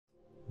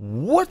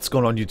What's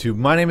going on YouTube?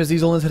 My name is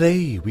Diesel and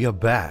today we are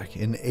back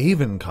in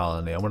Aven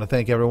Colony. I want to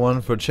thank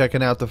everyone for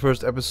checking out the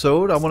first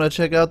episode. I want to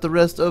check out the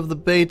rest of the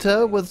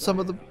beta with some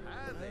of the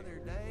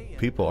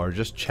people are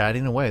just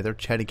chatting away. They're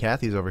chatty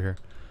Cathy's over here.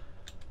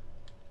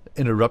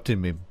 Interrupting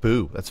me.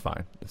 Boo. That's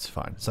fine. It's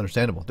fine. It's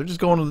understandable. They're just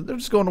going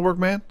to work,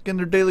 man. Getting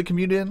their daily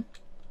commute in.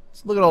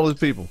 Just look at all these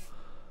people.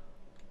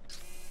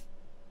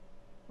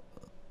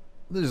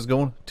 They're just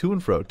going to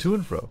and fro, to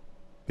and fro.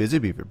 Busy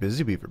beaver,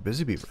 busy beaver,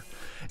 busy beaver.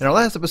 In our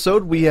last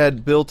episode, we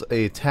had built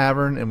a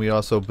tavern, and we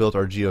also built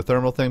our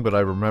geothermal thing, but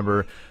I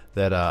remember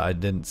that I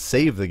didn't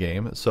save the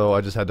game, so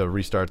I just had to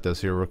restart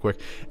this here real quick.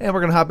 And we're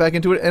going to hop back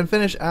into it and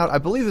finish out. I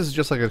believe this is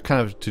just like a kind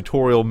of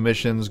tutorial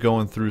missions,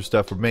 going through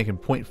stuff. We're making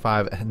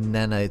 0.5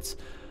 nanites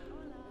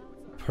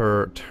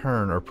per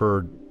turn, or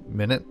per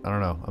minute. I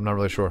don't know. I'm not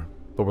really sure.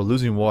 But we're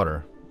losing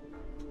water.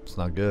 It's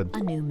not good. A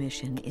new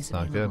mission is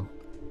not available.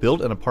 good.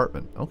 Build an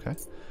apartment. Okay.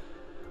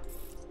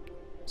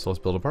 So let's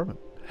build an apartment.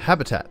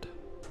 Habitat.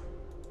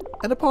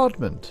 An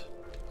apartment.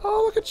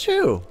 Oh, look at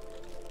you.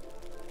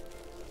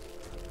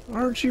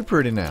 Aren't you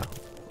pretty now?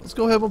 Let's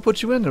go ahead and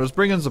put you in there. Let's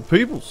bring in some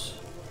peoples.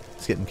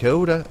 It's getting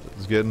cold out.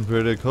 It's getting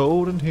pretty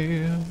cold in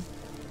here.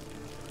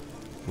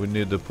 We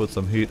need to put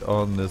some heat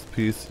on this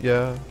piece,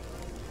 yeah.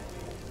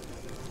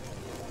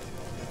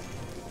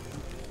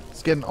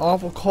 It's getting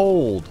awful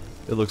cold,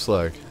 it looks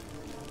like.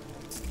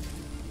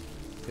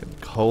 Getting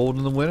cold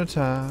in the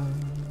wintertime.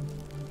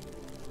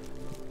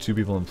 2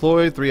 people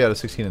employed, 3 out of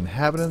 16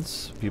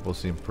 inhabitants. People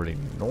seem pretty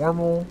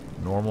normal.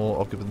 Normal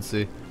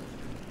occupancy.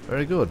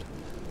 Very good.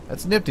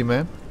 That's nifty,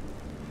 man.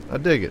 I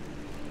dig it.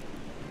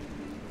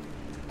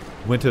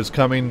 Winter's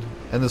coming,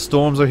 and the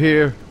storms are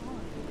here.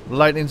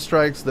 Lightning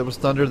strikes. There was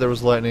thunder. There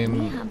was lightning.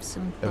 We have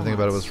some Everything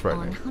about it was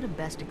frightening. on how to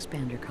best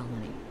expand your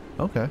colony.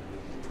 Okay.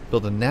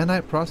 Build a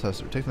nanite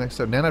processor. Take the next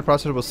step. Nanite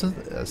processor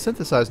will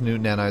synthesize new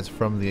nanites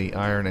from the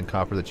iron and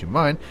copper that you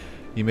mine.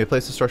 You may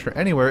place the structure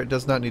anywhere. It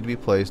does not need to be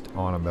placed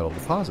on a metal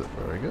deposit.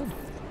 Very good.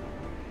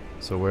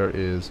 So where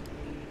is...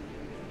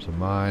 So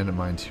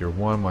mine tier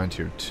 1, mine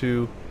tier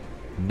 2.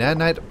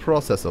 Nanite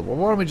processor. Well,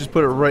 why don't we just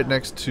put it right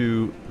next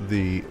to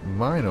the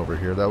mine over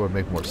here? That would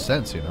make more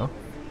sense, you know?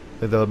 I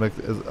think that would make...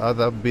 that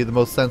would be the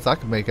most sense I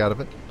could make out of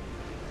it.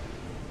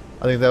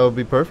 I think that would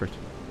be perfect.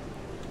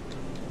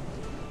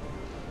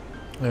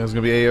 I think it's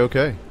going to be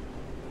A-okay.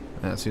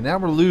 See, now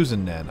we're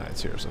losing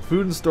nanites here. So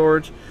food and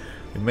storage.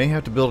 We may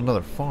have to build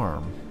another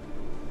farm.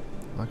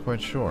 Not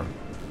quite sure.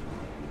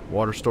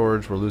 Water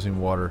storage. We're losing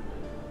water.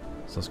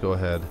 So let's go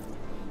ahead.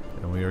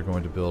 And we are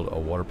going to build a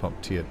water pump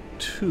tier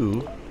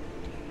 2.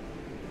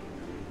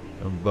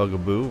 And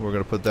bugaboo. We're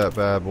going to put that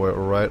bad boy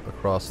right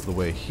across the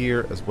way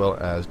here. As well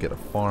as get a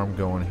farm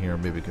going here.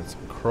 Maybe get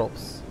some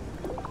crops.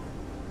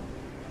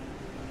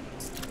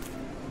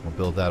 We'll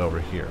build that over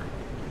here.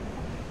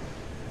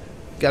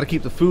 Got to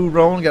keep the food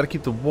rolling. Got to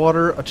keep the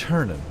water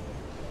a-turning.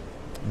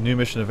 New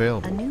mission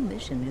available. A new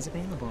mission is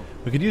available.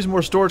 We could use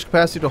more storage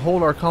capacity to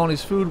hold our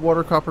colony's food,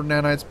 water, copper,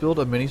 nanites. Build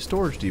a mini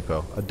storage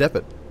depot. A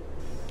depot.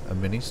 A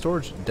mini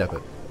storage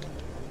depot.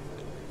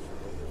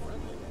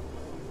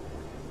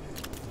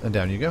 And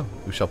down you go.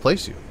 We shall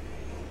place you.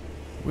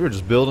 We were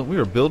just building. We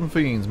were building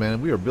fiends,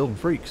 man. We are building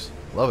freaks.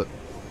 Love it.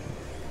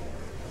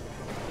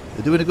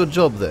 You're doing a good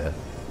job there.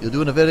 You're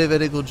doing a very,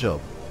 very good job.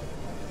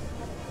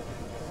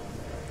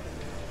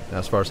 Now,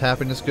 as far as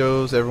happiness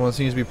goes, everyone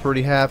seems to be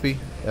pretty happy.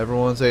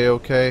 Everyone's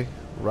A-okay.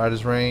 Right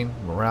as rain.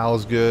 Morale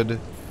is good.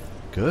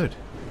 Good.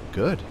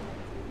 Good.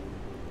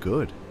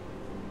 Good.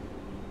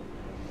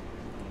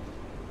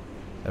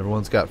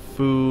 Everyone's got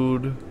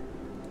food,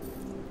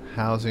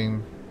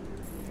 housing,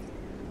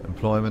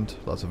 employment,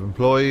 lots of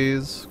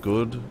employees.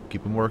 Good.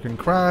 Keep them working.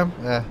 Crime.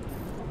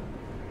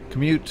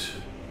 Commute.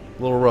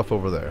 A little rough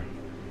over there.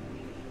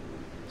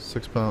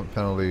 6-pound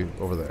penalty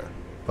over there.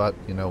 But,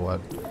 you know what?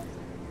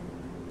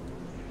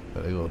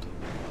 Very good.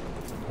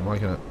 I'm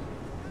liking it.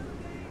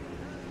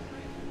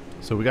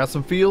 So we got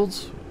some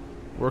fields.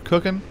 We're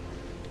cooking.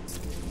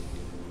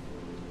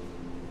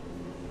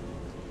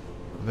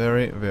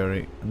 Very,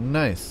 very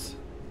nice.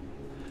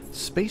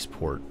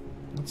 Spaceport.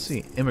 Let's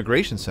see.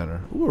 Immigration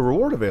center. Ooh, a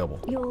reward available.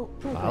 Your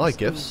I like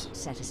progress gifts. is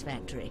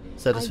satisfactory.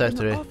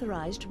 Satisfactory. I've been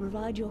authorized to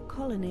provide your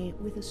colony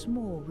with a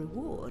small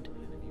reward.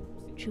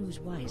 Choose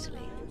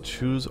wisely.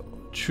 Choose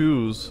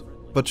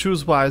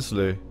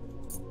wisely.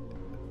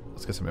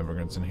 Let's get some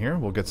immigrants in here.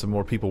 We'll get some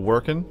more people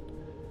working.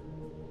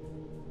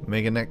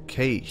 Making that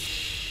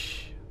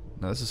cash.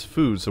 Now this is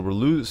food, so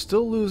we're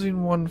still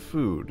losing 1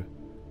 food.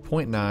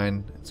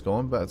 0.9. It's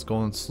going back. It's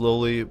going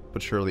slowly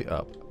but surely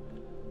up,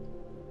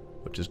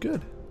 which is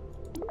good.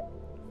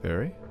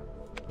 Very,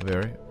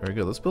 very, very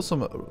good. Let's build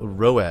some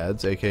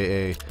roads,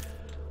 aka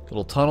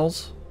little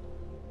tunnels.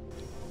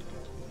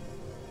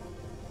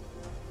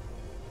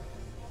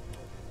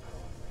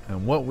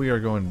 And what we are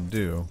going to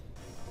do.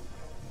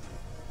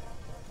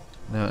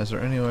 Now, is there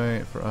any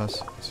way for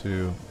us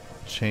to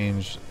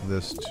change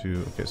this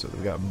to... Okay, so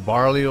we got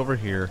barley over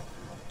here.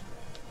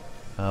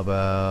 How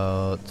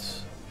about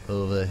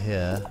over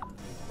here?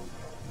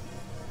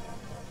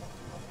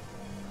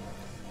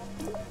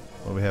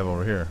 What do we have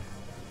over here?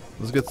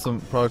 Let's get some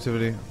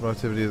productivity.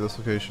 Productivity of this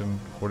location,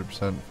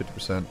 40%,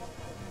 50%.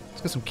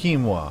 Let's get some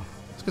quinoa.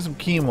 Let's get some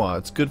quinoa.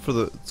 It's good for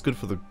the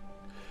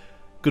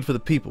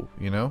people,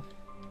 you know?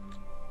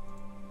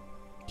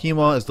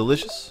 Quinoa is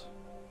delicious.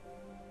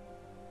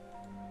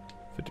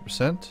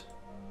 50%.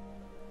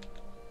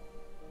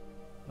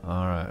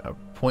 Alright,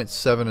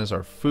 0.7 is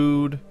our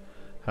food.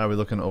 How are we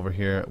looking over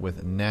here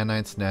with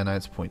nanites?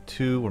 Nanites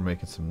 0.2. We're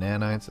making some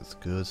nanites. It's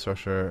good.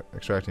 Structure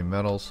extracting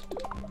metals.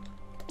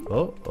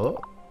 Oh.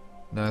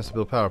 Nice to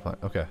build power plant.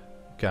 Okay.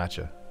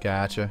 Gotcha.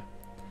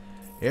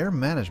 Air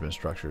management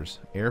structures.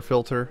 Air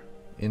filter.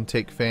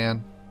 Intake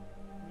fan.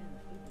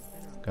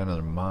 Got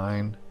another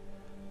mine.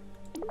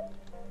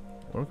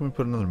 Where can we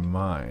put another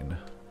mine?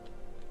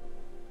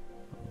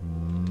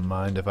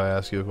 Mind if I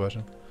ask you a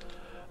question?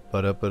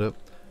 But up.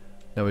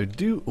 Now we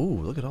do...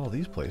 Ooh, look at all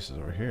these places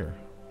over here.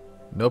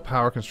 No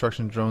power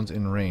construction drones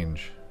in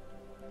range.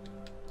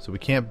 So we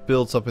can't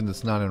build something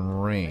that's not in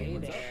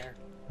range.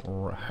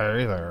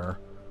 Hey there.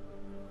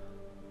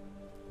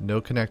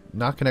 Not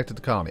connected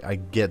to colony. I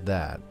get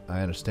that.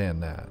 I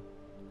understand that.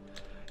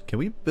 Can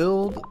we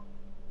build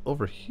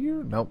over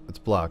here? Nope, it's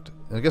blocked.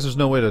 I guess there's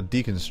no way to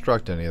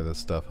deconstruct any of this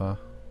stuff, huh?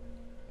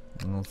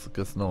 Well, I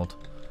guess not.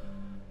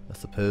 I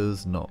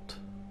suppose not.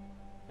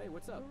 Hey,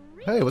 what's up?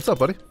 Hey, what's up,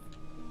 buddy?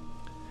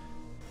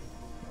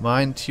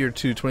 Mine tier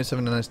 2,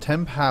 27 nanites,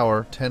 10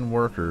 power, 10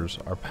 workers.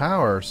 Our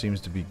power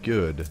seems to be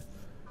good.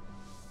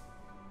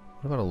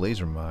 What about a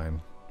laser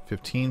mine?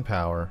 15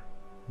 power,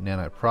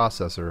 nanite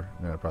processor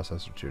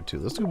tier 2.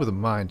 Let's go with a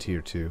mine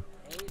tier 2.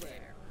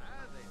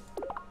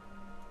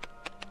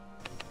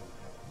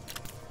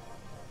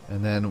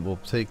 And then we'll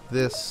take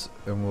this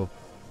and we'll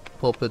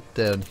pulp it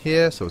down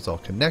here so it's all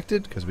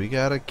connected, because we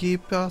gotta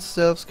keep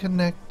ourselves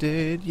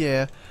connected,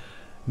 yeah.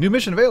 New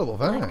mission available,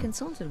 fine. I've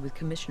consulted with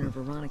Commissioner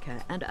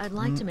Veronica, and I'd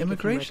like to make a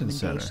few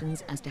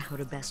recommendations as to how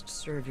to best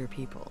serve your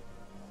people.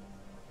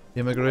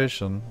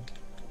 Immigration.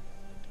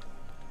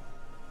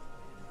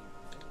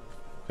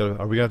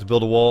 Are we gonna have to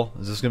build a wall?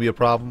 Is this gonna be a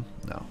problem?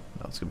 No,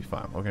 it's gonna be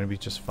fine. We're gonna be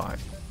just fine.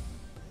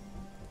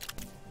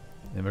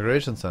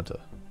 Immigration center.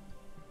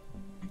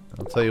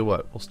 I'll tell you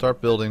what, we'll start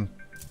building.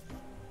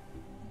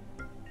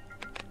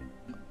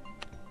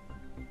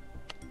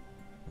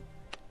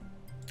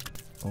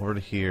 Over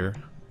to here,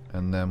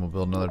 and then we'll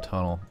build another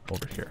tunnel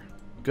over here.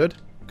 Good.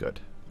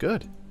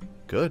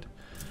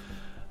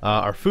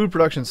 Our food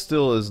production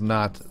still is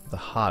not the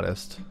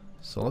hottest,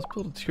 so let's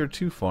build a tier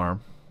 2 farm.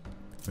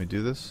 Can we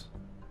do this?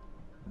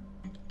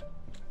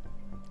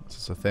 Is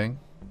this a thing?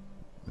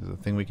 Is it a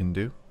thing we can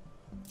do?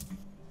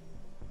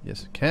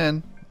 Yes, it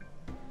can.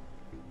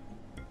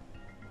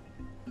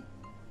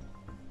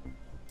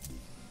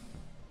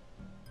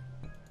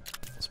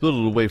 Let's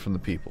build it away from the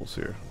peoples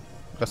here.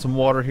 Got some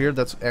water here.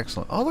 That's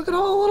excellent. Oh, look at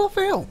all the little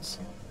fields.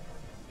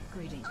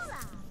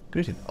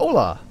 Greetings.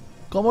 Hola.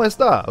 ¿Cómo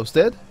está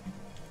usted?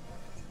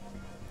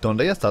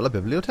 ¿Dónde está la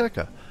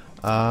biblioteca?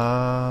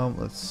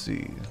 Let's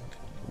see.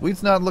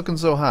 Wheat's not looking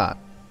so hot.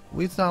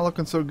 Wheat's not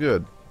looking so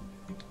good.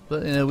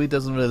 But, you know, wheat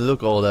doesn't really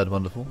look all that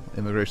wonderful.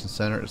 Immigration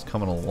center is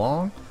coming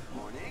along.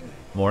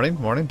 Morning.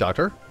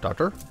 Doctor.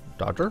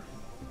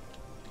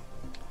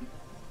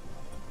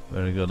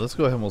 Very good. Let's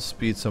go ahead and we'll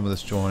speed some of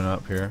this join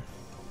up here.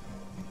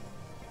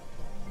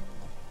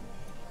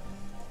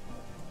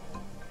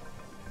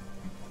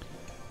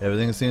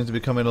 Everything seems to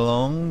be coming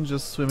along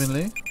just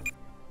swimmingly.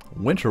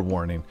 Winter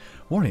warning.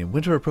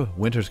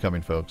 Winter's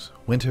coming, folks.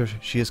 Winter,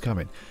 she is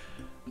coming.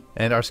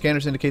 And our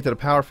scanners indicate that a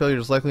power failure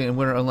is likely in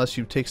winter unless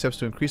you take steps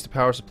to increase the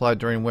power supply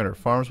during winter.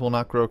 Farms will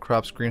not grow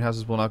crops.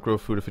 Greenhouses will not grow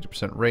food at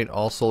 50% rate.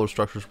 All solar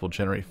structures will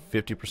generate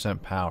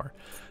 50% power.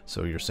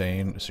 So you're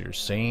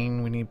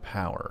saying we need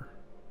power.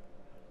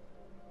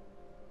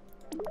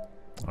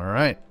 All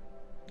right.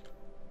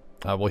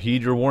 I will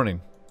heed your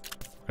warning.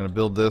 We're going to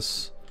build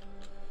this.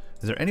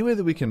 Is there any way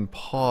that we can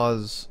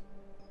pause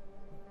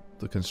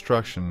the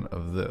construction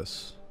of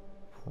this?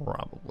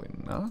 Probably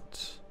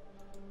not.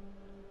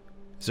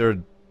 Is there a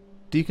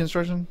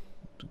deconstruction?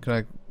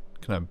 Can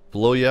I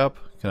blow you up?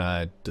 Can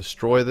I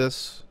destroy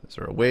this? Is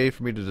there a way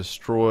for me to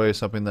destroy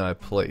something that I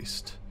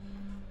placed?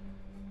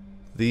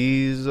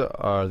 These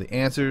are the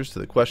answers to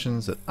the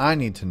questions that I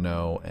need to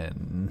know,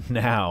 and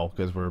now,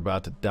 because we're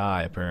about to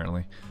die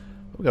apparently.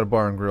 We got a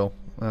bar and grill.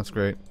 That's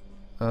great.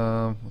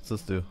 What's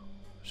this do?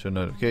 Show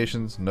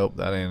notifications. Nope,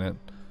 that ain't it.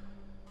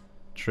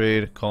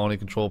 Trade, colony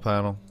control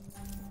panel.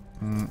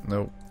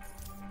 Nope.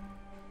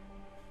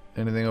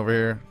 Anything over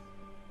here?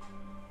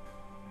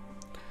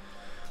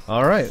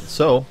 Alright,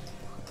 so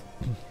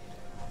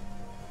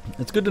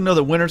it's good to know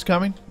that winter's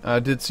coming. I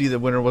did see that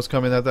winter was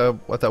coming at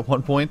that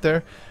one point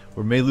there.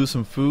 We may lose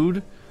some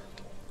food.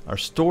 Our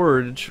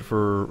storage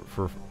for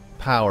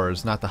power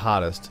is not the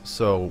hottest,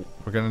 so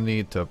we're gonna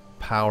need to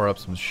power up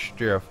some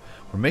stuff.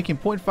 We're making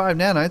 0.5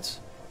 nanites.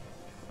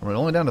 We're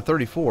only down to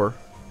 34,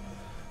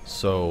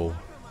 so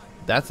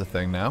that's a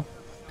thing now.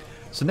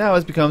 So now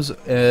it becomes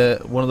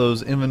one of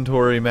those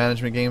inventory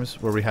management games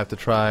where we have to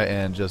try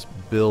and just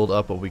build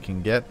up what we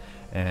can get.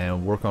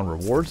 And work on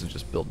rewards and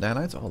just build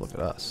nanites. Oh, look at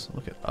us.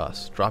 Look at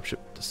us. Dropship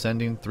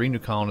descending. 3 new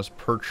colonists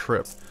per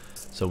trip.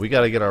 So we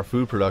got to get our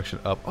food production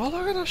up. Oh,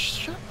 look at the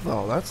ship,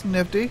 though. That's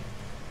nifty.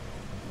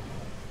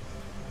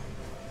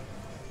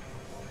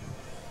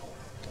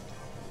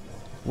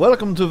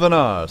 Welcome to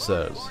Vanaar,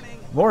 says.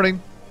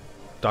 Morning.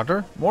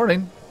 Doctor.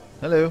 Morning.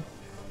 Hello.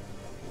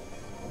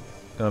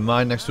 Got a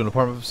mine next to an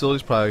apartment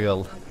facility. Probably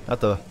not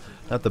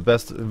the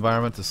best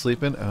environment to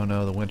sleep in. Oh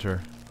no, the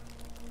winter.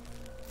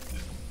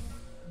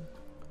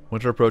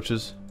 Winter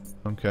approaches.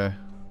 Okay.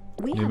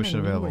 We New have mission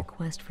a new available.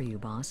 request for you,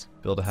 boss.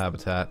 Build a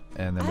habitat,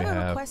 and then we I have a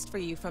have. request for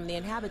you from the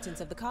inhabitants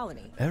of the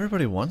colony.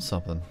 Everybody wants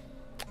something.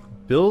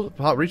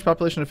 Reach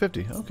population of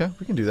 50. Okay,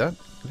 we can do that.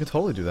 We can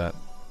totally do that.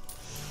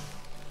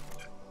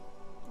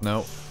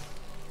 No.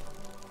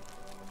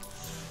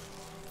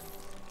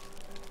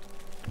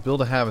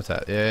 Build a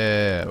habitat.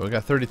 Yeah. We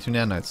got 32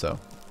 nanites though.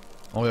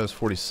 All we have is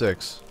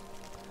 46.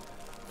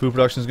 Food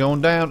production's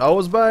going down. Oh,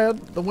 it's bad.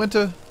 The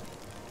winter.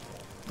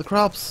 The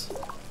crops.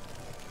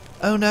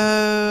 Oh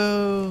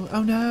no.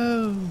 Oh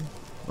no.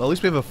 Well, at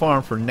least we have a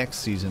farm for next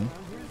season.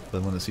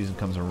 But when the season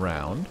comes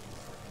around.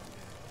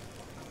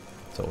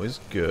 It's always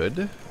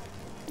good.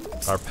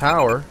 Our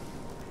power.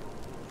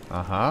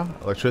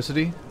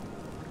 Electricity.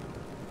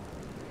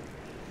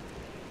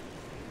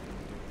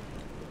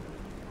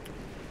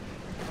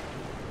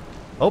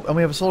 Oh, and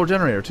we have a solar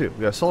generator too.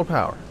 We got solar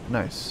power.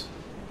 Nice.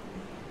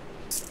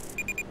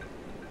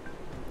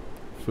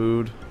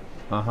 Food.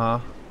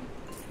 Your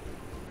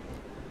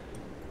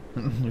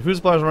food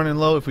supply is running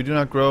low. If we do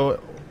not grow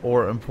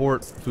or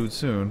import food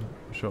soon,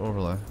 show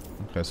overlay.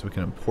 Okay, so we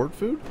can import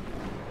food?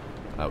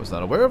 I was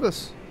not aware of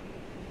this.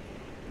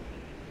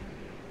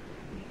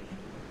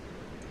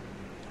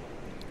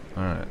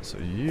 Alright, so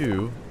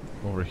you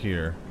over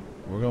here.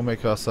 We're gonna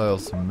make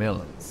ourselves some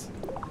melons.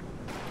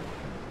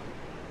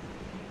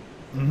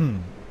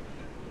 And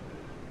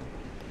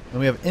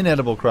we have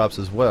inedible crops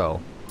as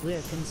well.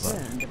 We're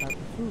concerned about the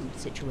food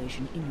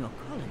situation in your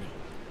colony.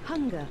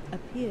 Hunger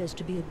appears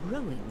to be a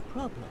growing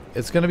problem.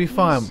 It's gonna be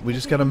fine. We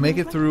just gotta make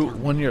it through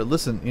 1 year.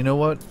 Listen, you know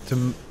what?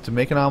 To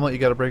make an omelet, you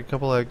gotta break a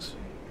couple eggs.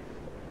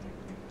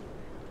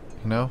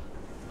 You know?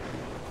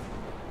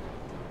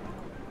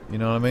 You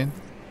know what I mean?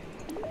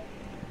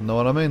 Know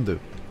what I mean, dude?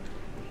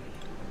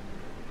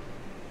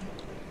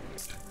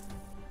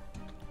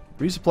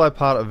 Resupply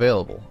pod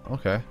available.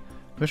 Okay.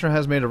 Commissioner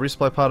has made a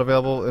resupply pod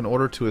available in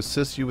order to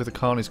assist you with the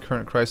colony's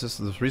current crisis.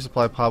 This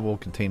resupply pod will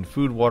contain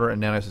food, water,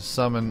 and nanites to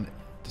summon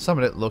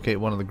it. Locate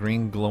one of the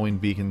green glowing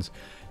beacons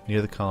near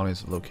the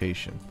colony's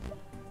location.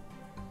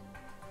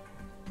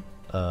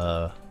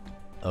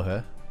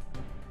 Okay.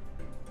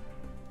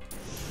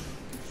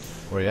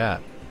 Where you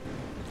at?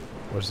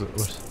 Where's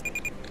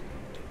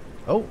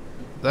Oh, is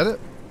that it?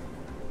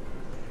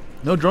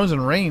 No drones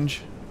in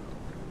range.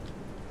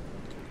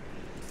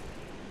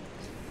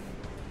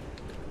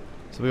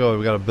 So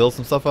we gotta build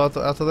some stuff out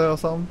to there or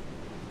something?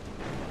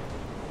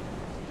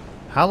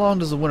 How long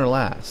does the winter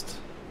last?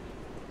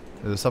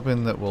 Is it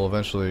something that will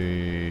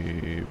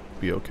eventually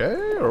be okay,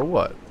 or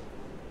what?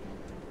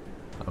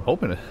 I'm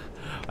hoping it.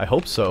 I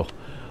hope so.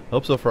 I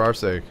hope so for our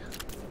sake.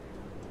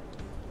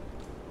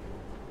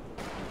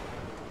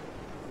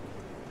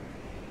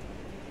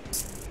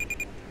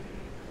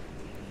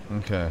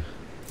 Okay.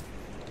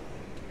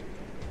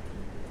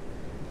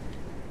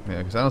 Yeah,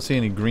 because I don't see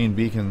any green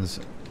beacons.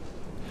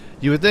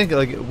 You would think,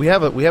 like, we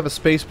have a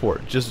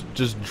spaceport.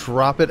 Just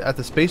drop it at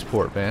the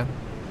spaceport, man.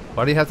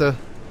 Why do you have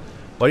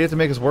to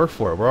make us work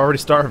for it? We're already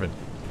starving.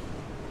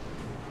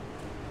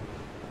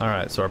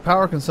 Alright, so our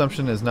power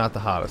consumption is not the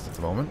hottest at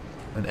the moment.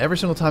 And every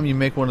single time you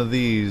make one of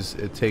these,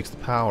 it takes the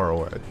power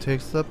away. It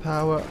takes the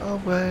power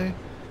away.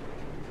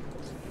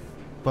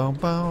 Boom,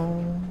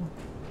 boom.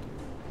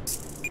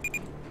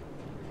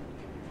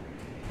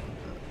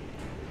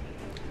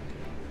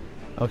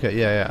 Okay,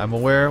 yeah, I'm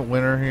aware.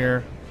 Winter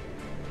here.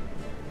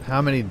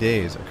 How many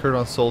days? Occurred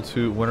on Sol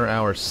 2, winter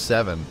hour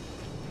 7.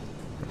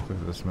 Look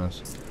at this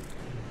mess.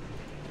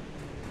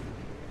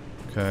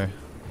 Okay.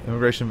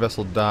 Immigration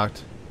vessel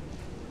docked.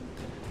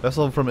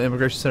 Vessel from the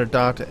immigration center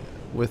docked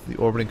with the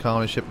orbiting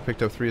colony ship.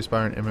 Picked up 3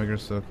 aspiring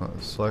immigrants to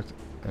select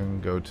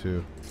and go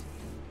to.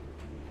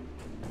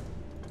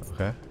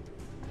 Okay.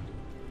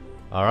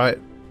 Alright.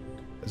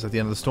 Is that the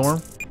end of the storm?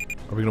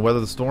 Are we going to weather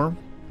the storm?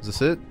 Is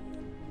this it?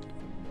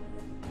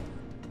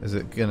 Is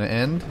it going to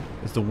end?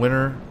 Is the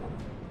winter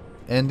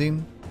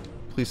ending?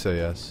 Please say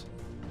yes.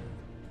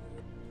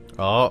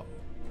 Oh.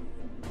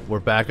 We're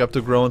back up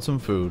to growing some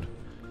food.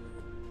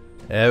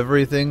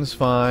 Everything's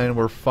fine.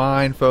 We're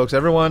fine, folks.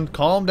 Everyone,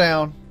 calm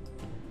down.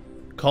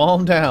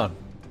 Calm down.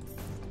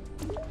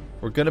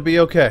 We're gonna be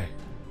okay.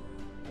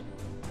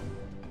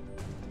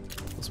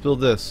 Let's build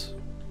this.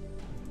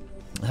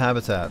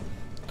 Habitat.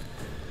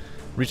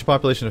 Reach a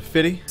population of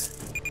 50.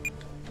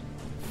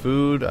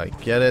 Food, I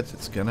get it.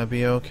 It's gonna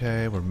be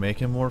okay. We're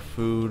making more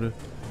food.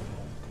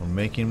 We're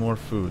making more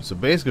food. So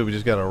basically, we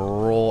just gotta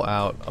roll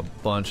out a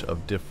bunch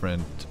of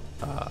different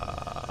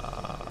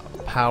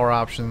power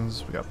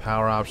options. We got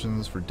power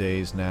options for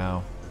days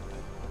now.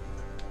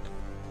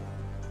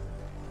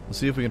 Let's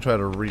see if we can try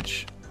to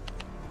reach.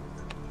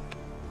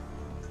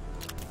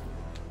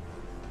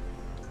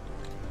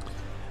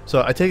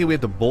 So I take it we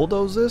have to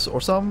bulldoze this or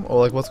something?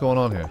 Or like what's going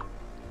on here?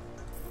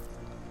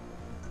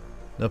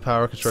 No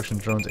power construction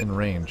drones in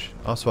range.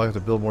 Also, I have to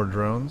build more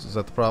drones. Is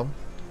that the problem?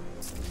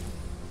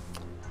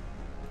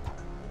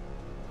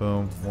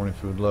 Boom. Morning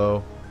food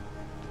low.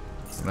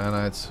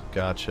 Nanites.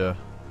 Gotcha.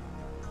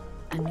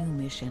 A new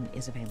mission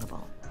is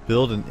available.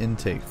 Build an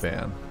intake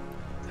fan.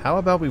 How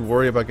about we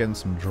worry about getting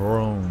some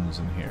drones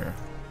in here?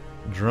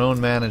 Drone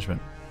management.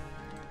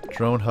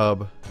 Drone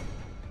hub.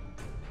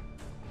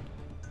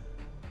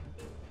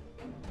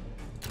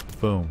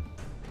 Boom.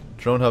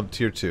 Drone hub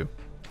tier 2.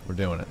 We're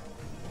doing it.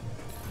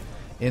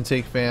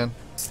 Intake fan.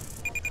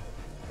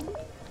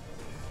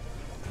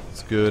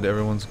 It's good.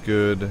 Everyone's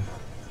good.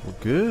 We're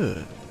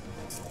good.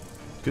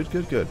 Good,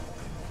 good, good.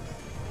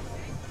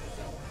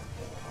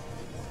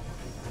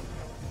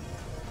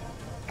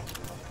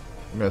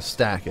 We're going to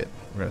stack it.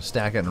 We're going to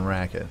stack it and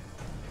rack it.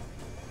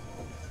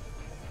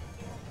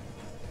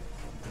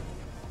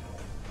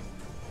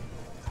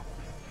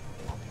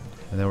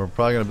 And then we're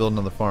probably going to build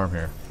another farm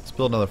here. Let's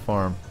build another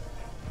farm.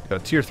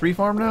 Got a tier 3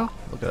 farm now?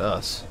 Look at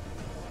us.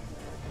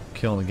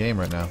 Killing the game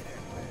right now.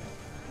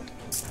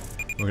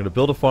 We're going to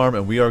build a farm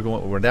and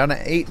we're down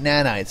to 8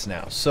 nanites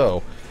now.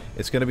 So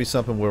it's going to be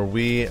something where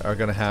we are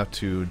going to have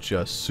to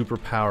just super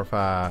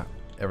powerify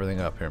everything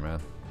up here, man.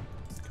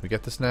 Can we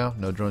get this now?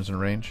 No drones in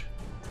range?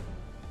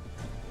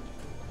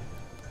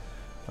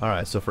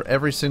 Alright, so for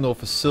every single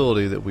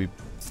facility that we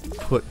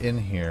put in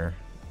here,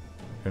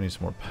 we're going to need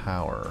some more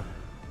power.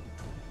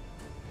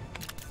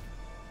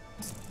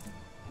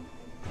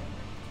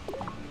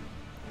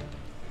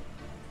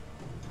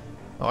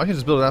 Oh, I can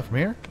just build it out from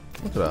here?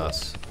 Look at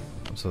us.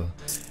 So,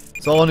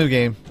 it's all a new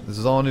game. This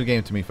is all a new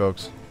game to me,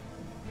 folks.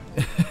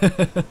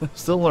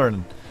 Still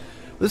learning.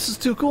 This is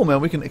too cool,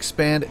 man. We can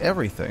expand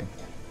everything.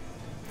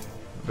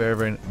 Very,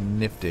 very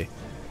nifty.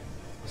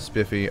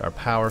 Spiffy. Our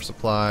power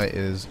supply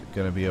is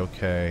going to be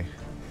okay.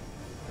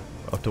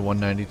 Up to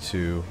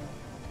 192.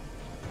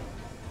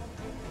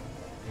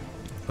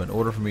 But in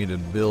order for me to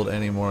build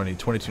any more, I need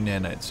 22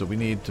 nanites. So we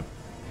need to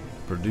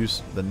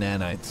produce the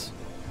nanites.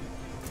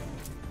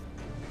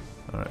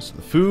 Alright, so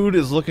the food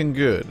is looking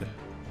good.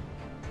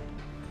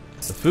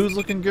 The food's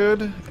looking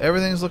good.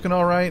 Everything's looking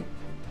alright.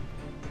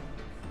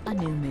 A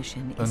new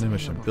mission A is new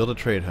mission. available. Build a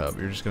trade hub.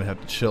 You're just going to have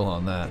to chill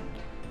on that.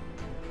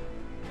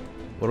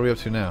 What are we up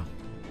to now?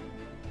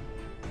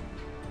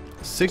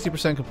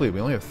 60% complete. We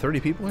only have 30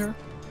 people here?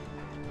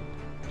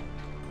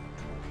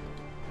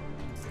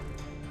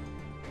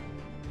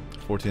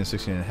 (14 and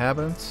 16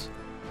 inhabitants.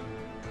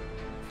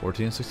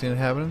 14 and 16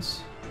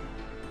 inhabitants.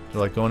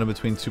 They're like going in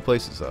between two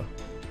places though.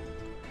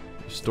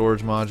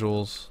 Storage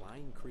modules.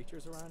 Flying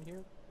creatures around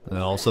here? And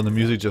then all of a sudden the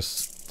music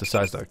just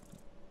decides that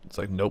it's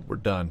like, nope, we're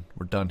done.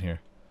 We're done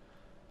here.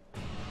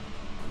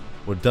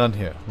 We're done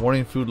here.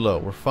 Morning food low.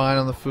 We're fine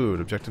on the food.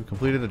 Objective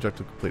completed.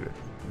 Objective completed.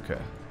 Okay.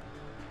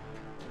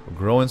 We're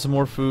growing some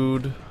more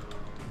food.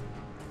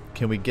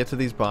 Can we get to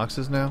these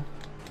boxes now?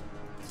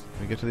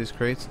 Can we get to these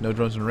crates? No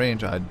drones in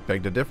range. I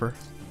beg to differ.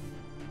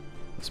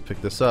 Let's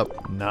pick this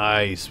up.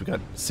 Nice. We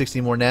got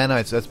 60 more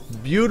nanites. That's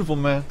beautiful,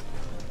 man.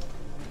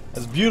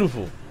 That's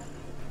beautiful.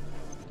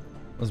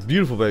 That's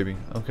beautiful, baby.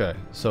 Okay.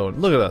 So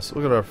look at us.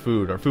 Look at our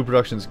food. Our food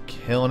production's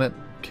killing it.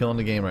 Killing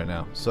the game right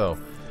now. So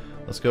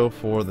let's go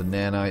for the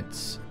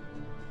nanites.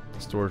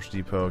 Storage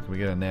depot. Can we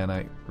get a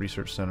nanite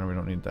research center? We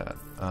don't need that.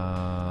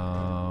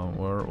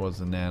 Where was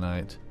the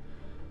nanite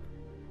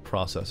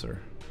processor?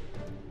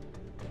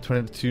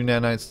 22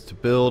 nanites to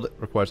build.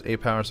 Requires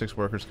 8 power, 6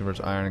 workers. Converts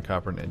iron and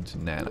copper into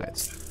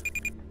nanites.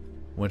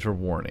 Winter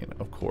warning.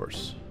 Of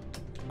course.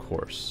 Of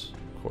course.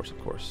 Of course.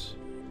 Of course.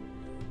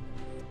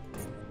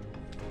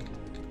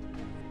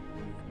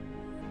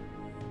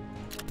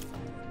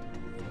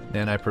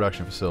 Nanite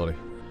production facility.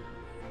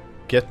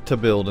 Get to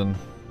building.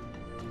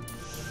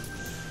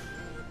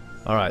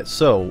 Alright,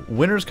 so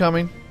winter's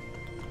coming.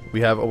 We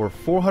have over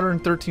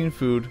 413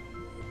 food.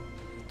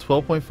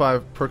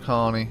 12.5 per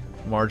colony.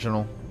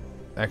 Marginal.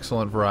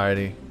 Excellent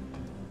variety.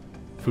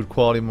 Food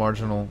quality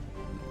marginal.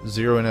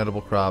 0 inedible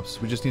crops.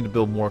 We just need to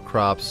build more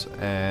crops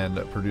and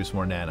produce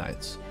more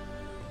nanites.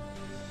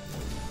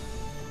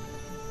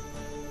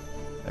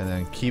 And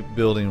then keep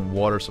building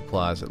water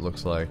supplies, it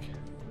looks like.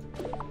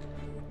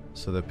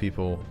 So that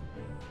people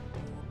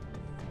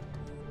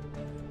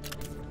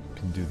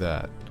can do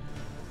that.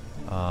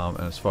 And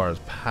as far as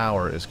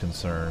power is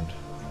concerned,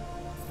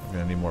 we're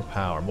going to need more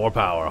power. More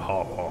power!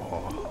 Ho, ho,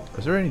 ho.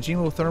 Is there any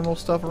geothermal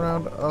stuff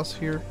around us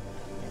here?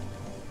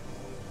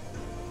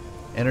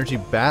 Energy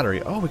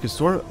battery. Oh, we can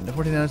store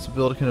 49 minutes to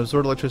build. It can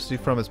absorb electricity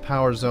from its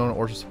power zone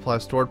or to supply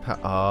stored power.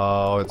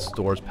 Oh, it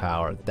stores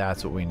power.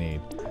 That's what we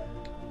need.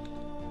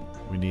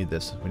 We need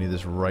this. We need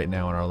this right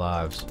now in our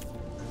lives.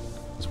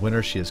 This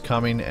winter, she is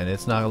coming, and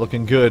it's not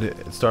looking good.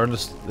 It's starting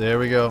to... There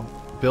we go.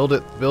 Build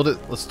it. Build it.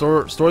 Let's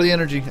store the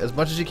energy as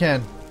much as you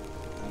can.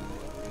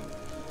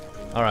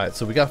 Alright,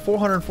 so we got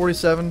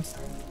 447.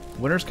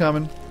 Winter's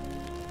coming.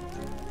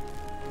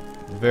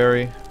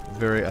 Very,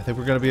 very... I think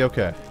we're going to be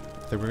okay.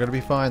 think we're going to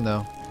be fine,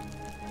 though.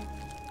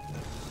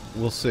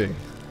 We'll see.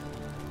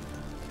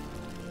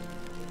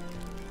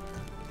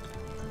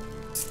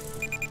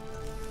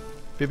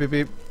 Beep, beep,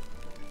 beep.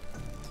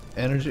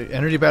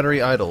 Energy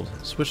battery idled.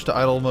 Switch to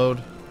idle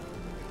mode.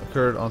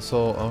 Occurred on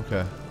Sol.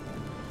 Okay.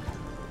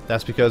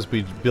 That's because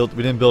we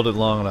didn't build it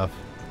long enough.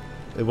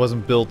 It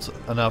wasn't built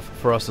enough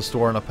for us to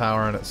store enough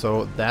power in it,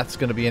 so that's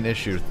going to be an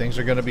issue. Things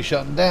are going to be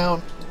shutting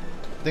down.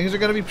 Things are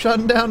going to be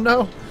shutting down,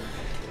 no.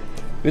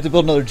 We have to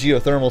build another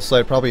geothermal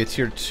site, probably a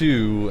tier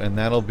 2, and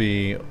that'll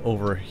be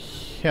over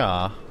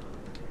here.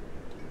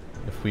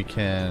 If we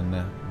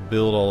can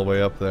build all the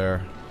way up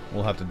there,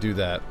 we'll have to do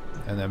that,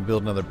 and then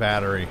build another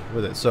battery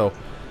with it. So,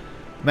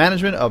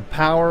 management of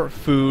power,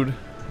 food.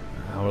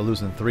 Oh, we're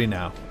losing 3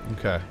 now.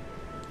 Okay.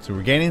 So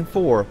we're gaining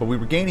 4, but we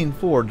were gaining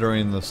 4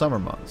 during the summer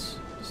months.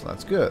 So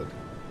that's good.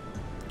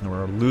 And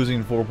we're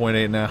losing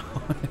 4.8 now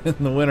in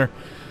the winter.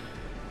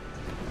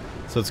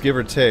 So it's give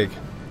or take.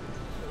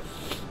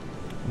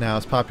 Now,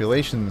 as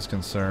population is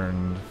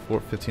concerned,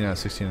 15 out of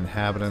 16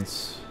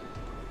 inhabitants.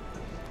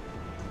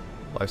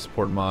 Life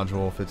support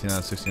module, 15 out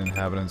of 16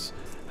 inhabitants.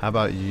 How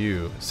about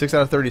you? 6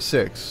 out of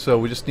 36. So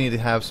we just need to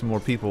have some more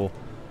people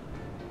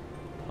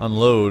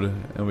unload,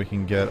 and we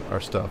can get our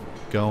stuff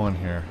going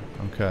here.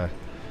 Okay.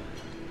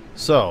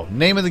 So,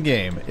 name of the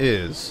game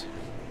is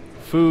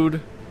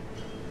food,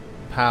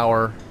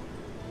 power,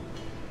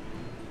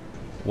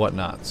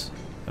 whatnots.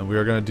 And we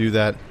are going to do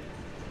that.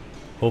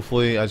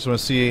 Hopefully, I just want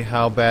to see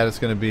how bad it's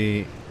going to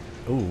be.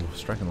 Ooh,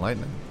 striking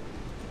lightning.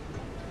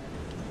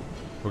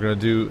 We're going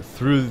to do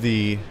through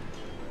the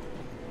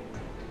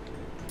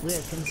We're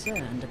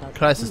concerned about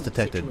crisis the food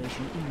detected.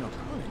 situation in your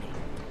colony.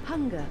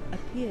 Hunger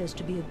appears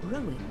to be a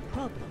growing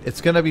problem.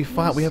 It's going to be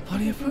fine. We have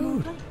plenty of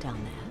food. Right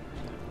down there.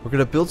 We're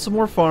going to build some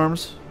more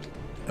farms,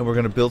 and we're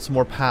going to build some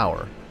more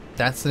power.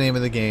 That's the name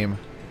of the game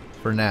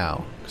for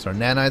now. Because our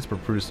nanites were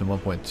produced in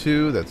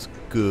 1.2. That's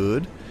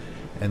good.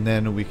 And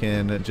then we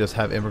can just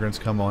have immigrants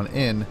come on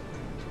in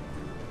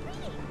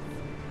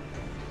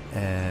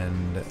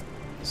and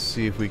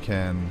see if we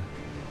can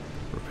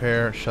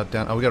repair, shut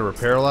down. Oh, we got to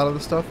repair a lot of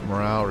the stuff.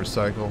 Morale,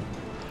 recycle.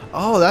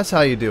 Oh, that's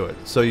how you do it.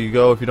 So you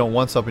go, if you don't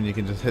want something, you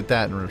can just hit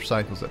that and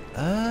recycles it.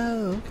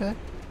 Oh, okay.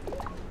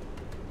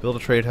 Build a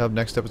trade hub.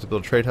 Next step is to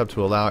build a trade hub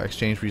to allow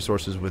exchange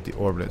resources with the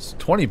orbitants.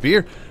 20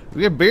 beer?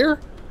 We get beer?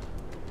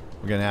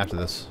 We're getting after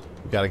this.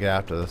 We got to get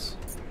after this.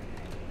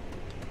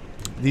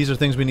 These are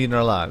things we need in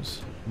our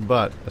lives.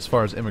 But as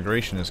far as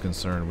immigration is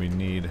concerned, we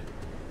need,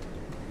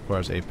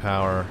 requires 8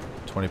 power,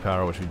 20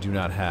 power, which we do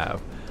not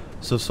have.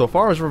 So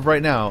far as of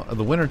right now,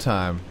 the winter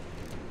time,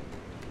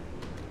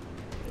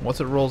 once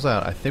it rolls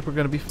out, I think we're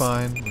going to be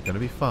fine. We're going to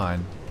be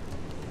fine.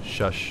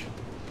 Shush.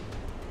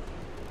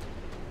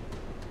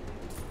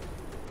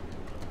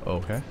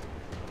 Okay.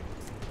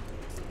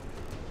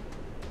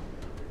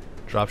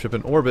 Dropship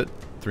in orbit.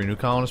 3 new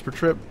colonists per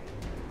trip.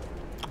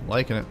 I'm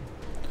liking it.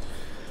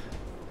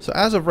 So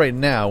as of right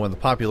now, when the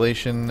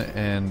population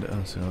and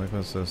let's see,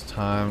 what's this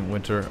time,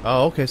 winter.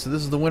 Oh, okay. So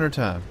this is the winter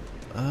time.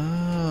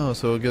 Oh,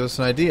 so it'll give us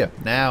an idea.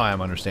 Now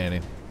I'm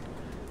understanding.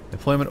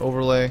 Employment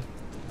overlay.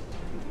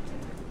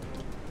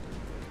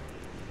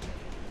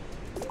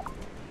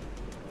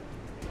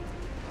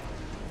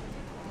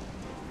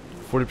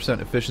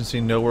 %, efficiency,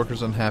 no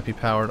workers unhappy,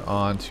 powered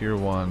on, tier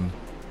 1.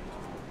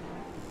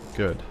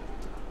 Good.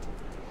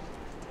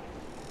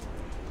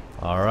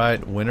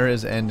 Alright, winter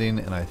is ending,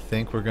 and I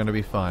think we're going to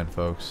be fine,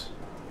 folks.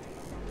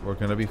 We're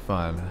going to be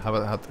fine. How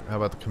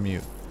about the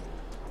commute?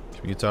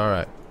 Commute's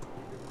alright.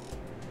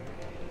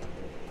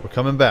 We're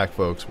coming back,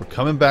 folks. We're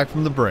coming back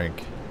from the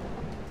brink.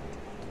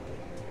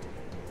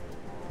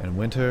 And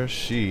winter, let's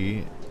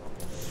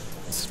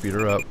speed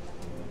her up.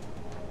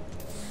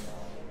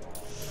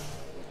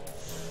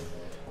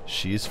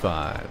 She's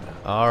fine.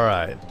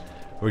 Alright.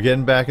 We're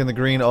getting back in the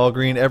green, all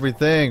green,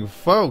 everything.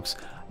 Folks,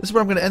 this is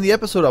where I'm going to end the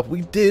episode up.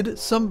 We did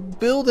some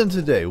building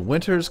today.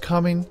 Winter's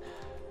coming.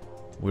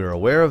 We're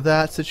aware of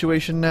that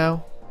situation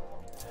now.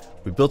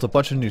 We built a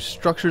bunch of new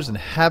structures and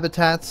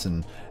habitats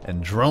and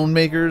drone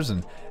makers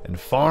and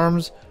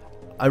farms.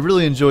 I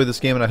really enjoy this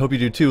game, and I hope you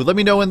do too. Let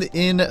me know in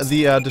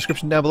the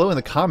description down below, in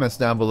the comments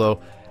down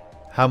below,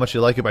 how much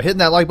you like it by hitting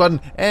that like button,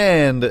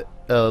 and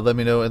let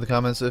me know in the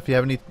comments if you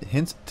have any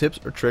hints, tips,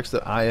 or tricks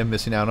that I am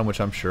missing out on,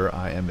 which I'm sure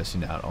I am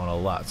missing out on a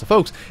lot. So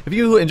folks, if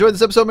you enjoyed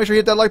this episode, make sure you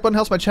hit that like button. It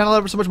helps my channel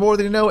ever so much more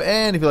than you know.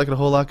 And if you like it a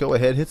whole lot, go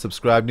ahead, hit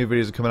subscribe. New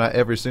videos are coming out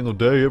every single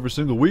day, every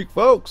single week,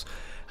 folks.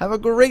 Have a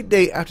great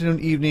day, afternoon,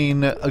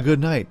 evening, a good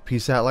night.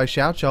 Peace out, like,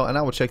 shout, y'all, and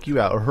I will check you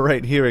out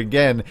right here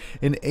again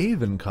in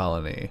Aven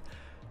Colony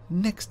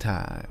next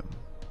time.